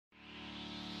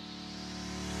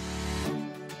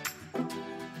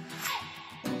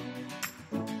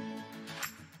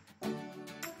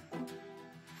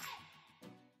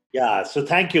Yeah, so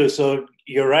thank you. So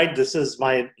you're right. This is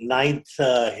my ninth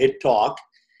hit talk.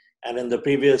 And in the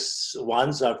previous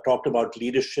ones, I've talked about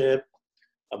leadership,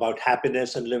 about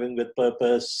happiness and living with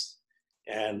purpose,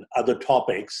 and other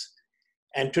topics.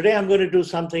 And today I'm going to do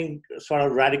something sort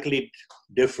of radically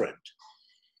different.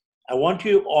 I want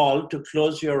you all to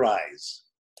close your eyes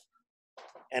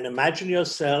and imagine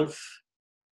yourself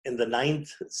in the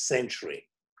ninth century.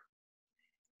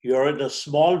 You're in a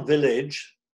small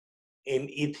village in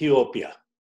Ethiopia,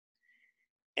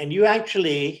 and you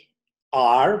actually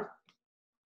are,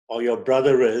 or your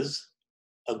brother is,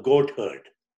 a goat herd.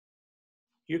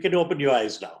 You can open your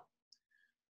eyes now.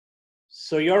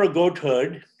 So you're a goat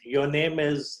herd. Your name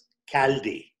is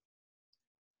Kaldi.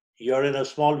 You're in a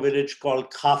small village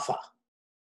called Kaffa.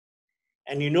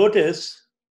 And you notice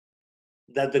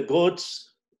that the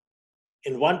goats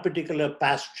in one particular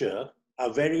pasture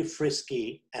are very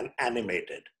frisky and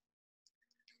animated.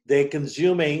 They're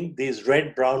consuming these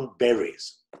red-brown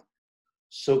berries.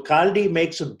 So Kaldi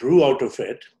makes a brew out of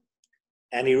it,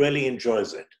 and he really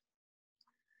enjoys it.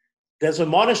 There's a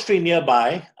monastery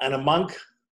nearby, and a monk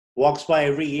walks by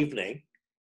every evening.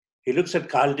 He looks at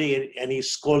Kaldi and he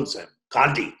scolds him.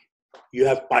 Kaldi, you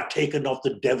have partaken of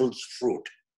the devil's fruit.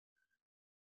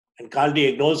 And Kaldi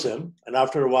ignores him, and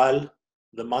after a while,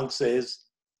 the monk says,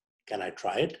 can I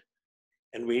try it?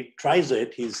 And when he tries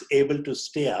it, he's able to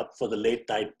stay up for the late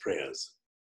night prayers.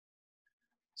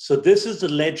 So this is the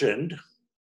legend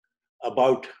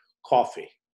about coffee.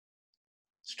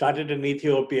 Started in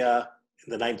Ethiopia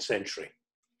in the 9th century.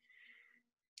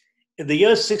 In the year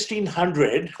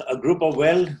 1600, a group of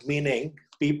well-meaning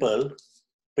people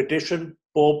petitioned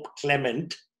Pope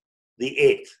Clement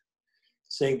VIII,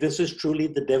 saying this is truly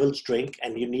the devil's drink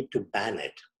and you need to ban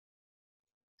it.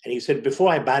 And he said, before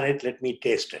I ban it, let me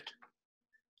taste it.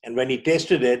 And when he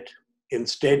tasted it,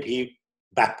 instead he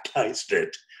baptized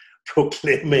it,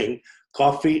 proclaiming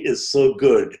coffee is so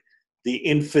good, the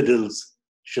infidels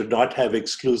should not have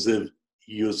exclusive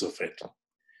use of it.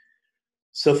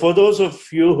 So for those of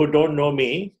you who don't know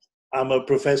me, I'm a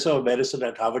professor of medicine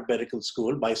at Harvard Medical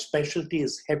School. My specialty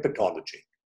is hepatology,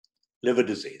 liver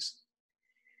disease.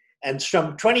 And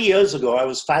some 20 years ago, I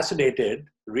was fascinated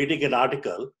reading an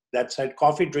article that said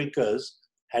coffee drinkers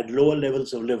had lower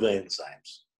levels of liver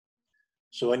enzymes.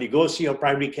 So when you go see your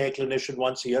primary care clinician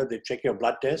once a year, they check your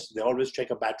blood test. They always check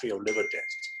a battery of liver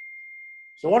tests.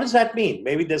 So what does that mean?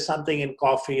 Maybe there's something in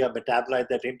coffee, a metabolite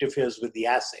that interferes with the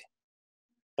assay.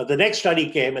 But the next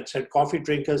study came and said coffee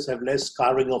drinkers have less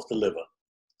scarring of the liver.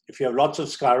 If you have lots of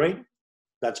scarring,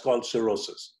 that's called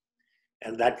cirrhosis.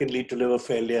 And that can lead to liver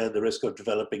failure, the risk of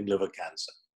developing liver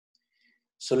cancer.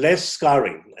 So less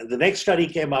scarring. And the next study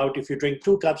came out, if you drink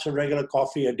 2 cups of regular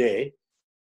coffee a day,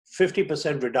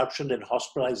 50% reduction in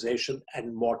hospitalization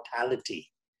and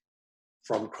mortality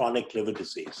from chronic liver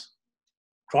disease.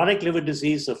 Chronic liver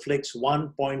disease afflicts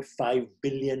 1.5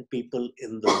 billion people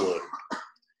in the world.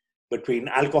 Between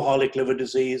alcoholic liver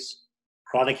disease,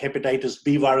 chronic hepatitis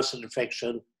B virus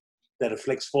infection that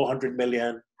afflicts 400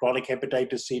 million, chronic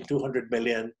hepatitis C, 200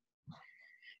 million,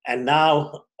 and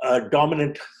now a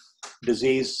dominant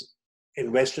disease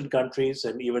in Western countries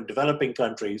and even developing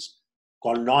countries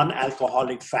called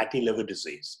non-alcoholic fatty liver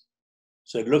disease.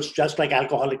 So it looks just like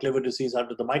alcoholic liver disease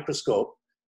under the microscope,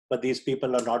 but these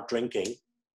people are not drinking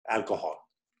alcohol.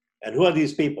 And who are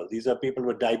these people? These are people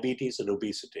with diabetes and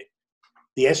obesity.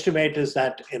 The estimate is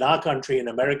that in our country, in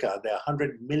America, there are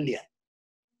 100 million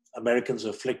Americans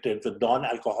afflicted with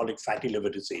non-alcoholic fatty liver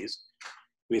disease.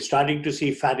 We're starting to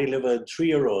see fatty liver in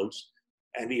 3-year-olds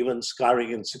and even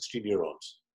scarring in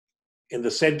 16-year-olds. In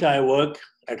the center I work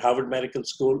at Harvard Medical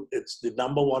School, it's the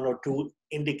number 1 or 2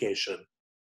 indication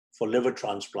for liver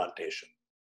transplantation,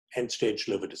 end-stage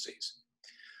liver disease.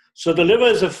 So the liver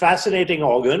is a fascinating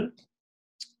organ.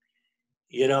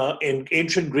 You know, in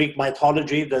ancient Greek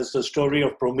mythology, there's the story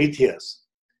of Prometheus.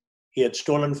 He had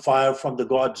stolen fire from the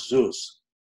god Zeus,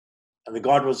 and the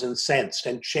god was incensed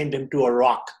and chained him to a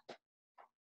rock.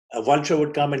 A vulture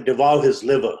would come and devour his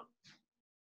liver,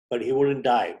 but he wouldn't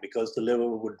die because the liver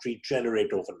would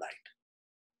regenerate overnight.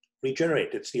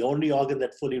 Regenerate, it's the only organ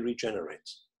that fully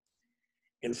regenerates.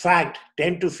 In fact,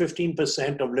 10 to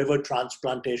 15% of liver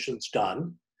transplantations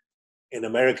done in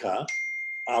America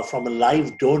are from a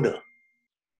live donor,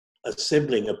 a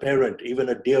sibling, a parent, even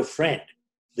a dear friend.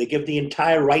 They give the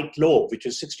entire right lobe, which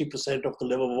is 60% of the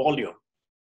liver volume.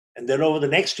 And then over the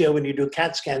next year, when you do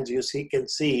CAT scans, you can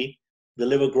see the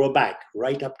liver grow back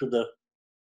right up to the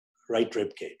right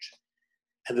rib cage.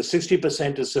 And the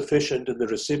 60% is sufficient in the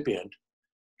recipient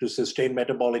to sustain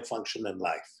metabolic function and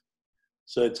life.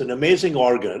 So it's an amazing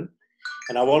organ,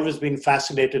 and I've always been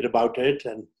fascinated about it.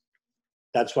 And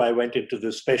That's why I went into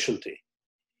this specialty.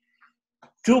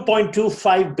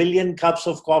 2.25 billion cups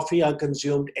of coffee are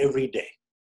consumed every day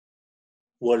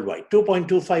worldwide.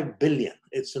 2.25 billion.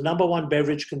 It's the number one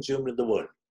beverage consumed in the world.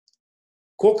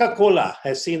 Coca-Cola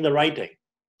has seen the writing,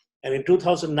 and in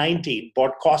 2019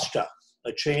 bought Costa,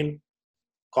 a chain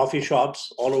coffee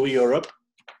shops all over Europe,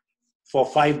 for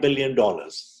 $5 billion.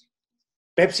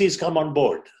 Pepsi's come on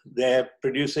board. They're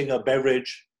producing a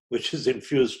beverage which is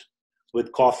infused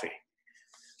with coffee.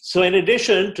 So in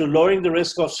addition to lowering the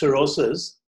risk of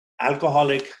cirrhosis,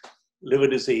 alcoholic liver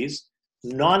disease,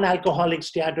 non-alcoholic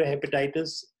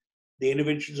steatohepatitis, the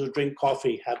individuals who drink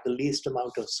coffee have the least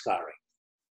amount of scarring.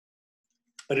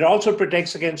 But it also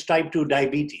protects against type 2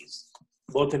 diabetes,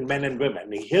 both in men and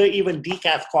women. Here, even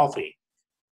decaf coffee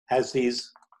has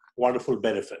these wonderful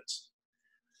benefits.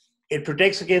 It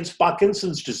protects against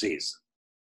Parkinson's disease.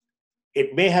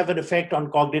 It may have an effect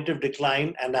on cognitive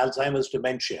decline and Alzheimer's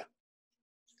dementia.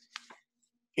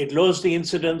 It lowers the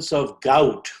incidence of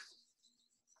gout,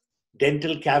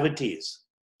 dental cavities,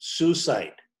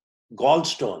 suicide,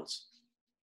 gallstones.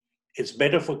 It's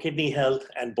better for kidney health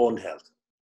and bone health.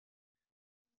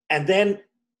 And then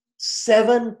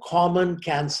 7 common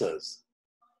cancers: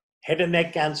 head and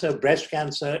neck cancer, breast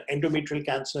cancer, endometrial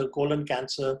cancer, colon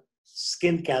cancer,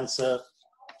 skin cancer,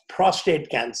 prostate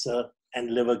cancer,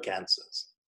 and liver cancers.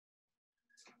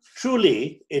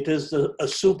 Truly, it is a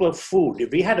super food.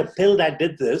 If we had a pill that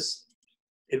did this,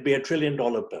 it'd be $1 trillion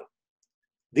pill.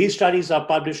 These studies are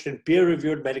published in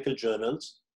peer-reviewed medical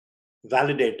journals,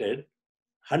 validated,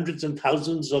 hundreds and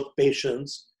thousands of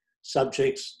patients,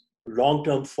 subjects,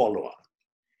 long-term follow-up.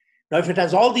 Now, if it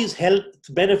has all these health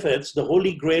benefits, the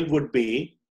holy grail would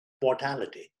be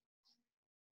mortality.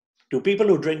 Do people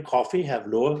who drink coffee have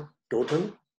lower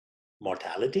total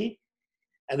mortality?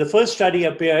 And the first study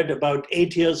appeared about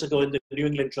 8 years ago in the New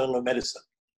England Journal of Medicine.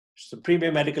 It's the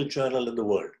premier medical journal in the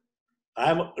world.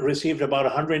 I received about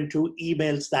 102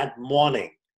 emails that morning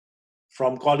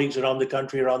from colleagues around the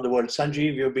country, around the world.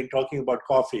 Sanjiv, you've been talking about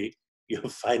coffee. You're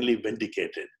finally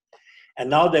vindicated. And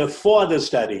now there are 4 other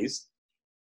studies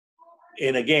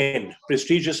in, again,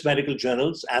 prestigious medical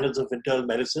journals: Annals of Internal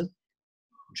Medicine,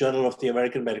 Journal of the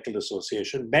American Medical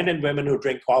Association. Men and women who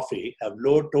drink coffee have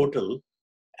low total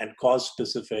and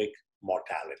cause-specific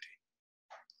mortality.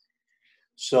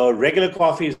 So regular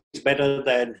coffee is better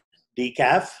than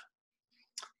decaf.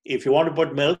 If you want to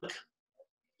put milk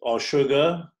or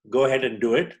sugar, go ahead and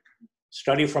do it.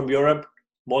 Study from Europe,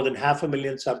 more than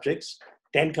 500,000 subjects,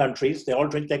 10 countries. They all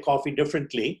drink their coffee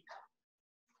differently.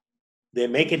 They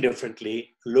make it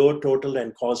differently, low total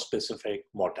and cause-specific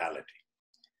mortality.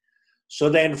 So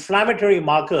the inflammatory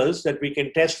markers that we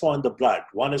can test for in the blood,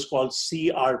 one is called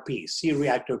CRP,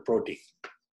 C-reactive protein.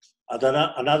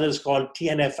 Another is called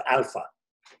TNF-alpha.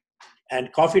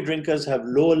 And coffee drinkers have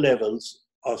low levels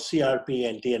of CRP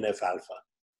and TNF-alpha.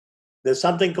 There's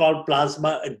something called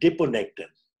plasma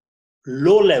adiponectin.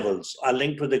 Low levels are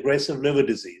linked with aggressive liver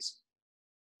disease.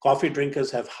 Coffee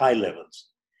drinkers have high levels.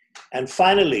 And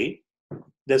finally,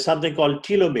 there's something called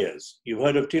telomeres. You've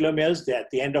heard of telomeres. They're at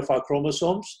the end of our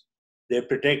chromosomes. They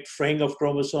protect fraying of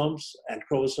chromosomes and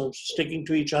chromosomes sticking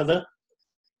to each other.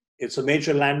 It's a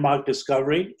major landmark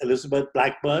discovery. Elizabeth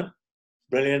Blackburn,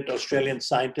 brilliant Australian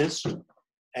scientist,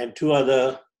 and 2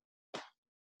 other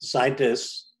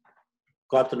scientists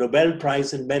got the Nobel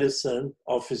Prize in Medicine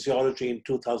or Physiology in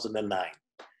 2009.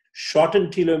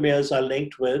 Shortened telomeres are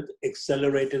linked with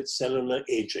accelerated cellular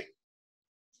aging.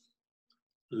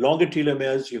 Longer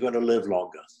telomeres, you're going to live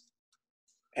longer.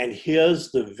 And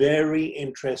here's the very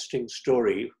interesting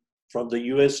story from the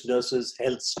US Nurses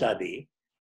Health Study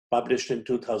published in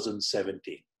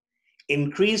 2017.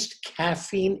 Increased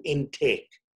caffeine intake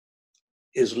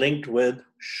is linked with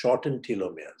shortened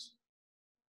telomeres.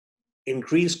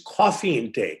 Increased coffee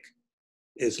intake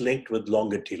is linked with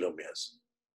longer telomeres.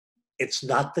 It's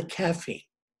not the caffeine.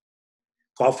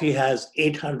 Coffee has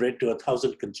 800 to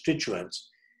 1,000 constituents,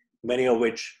 many of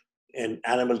which in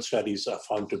animal studies are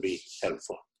found to be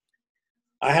helpful.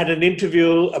 I had an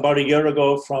interview about a year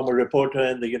ago from a reporter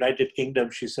in the United Kingdom.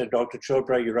 She said, Dr.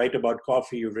 Chopra, you write about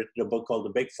coffee. You've written a book called The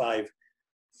Big Five,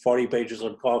 40 pages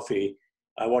on coffee.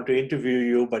 I want to interview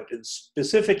you, but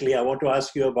specifically, I want to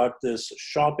ask you about this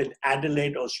shop in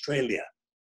Adelaide, Australia,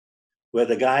 where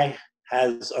the guy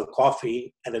has a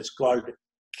coffee and it's called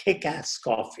Kick-Ass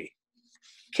Coffee.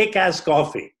 Kick-Ass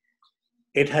Coffee.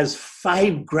 It has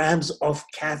 5 grams of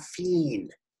caffeine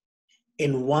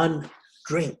in one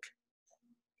drink.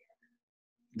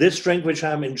 This drink, which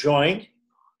I'm enjoying,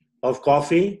 of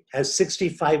coffee, has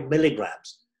 65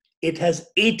 milligrams. It has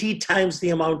 80 times the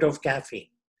amount of caffeine.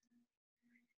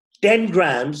 10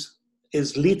 grams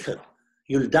is lethal.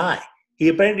 you'll die. He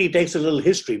apparently takes a little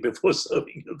history before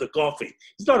serving you the coffee.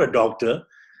 He's not a doctor.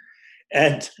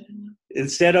 And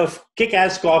instead of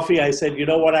kick-ass coffee, I said, you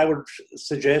know what I would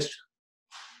suggest?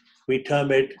 We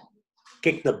term it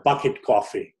kick the bucket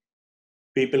coffee.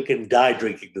 People can die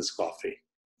drinking this coffee.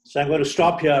 So I'm going to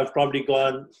stop here. I've probably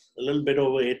gone a little bit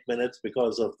over 8 minutes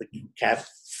because of the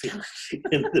caffeine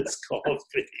in this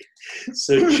coffee.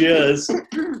 So cheers.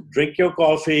 Drink your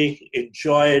coffee.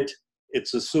 Enjoy it.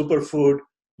 It's a superfood.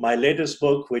 My latest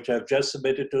book, which I've just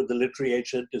submitted to the literary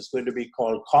agent, is going to be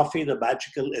called Coffee, the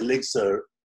Magical Elixir,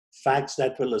 Facts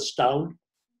That Will Astound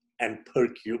and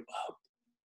Perk You Up.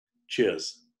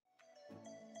 Cheers.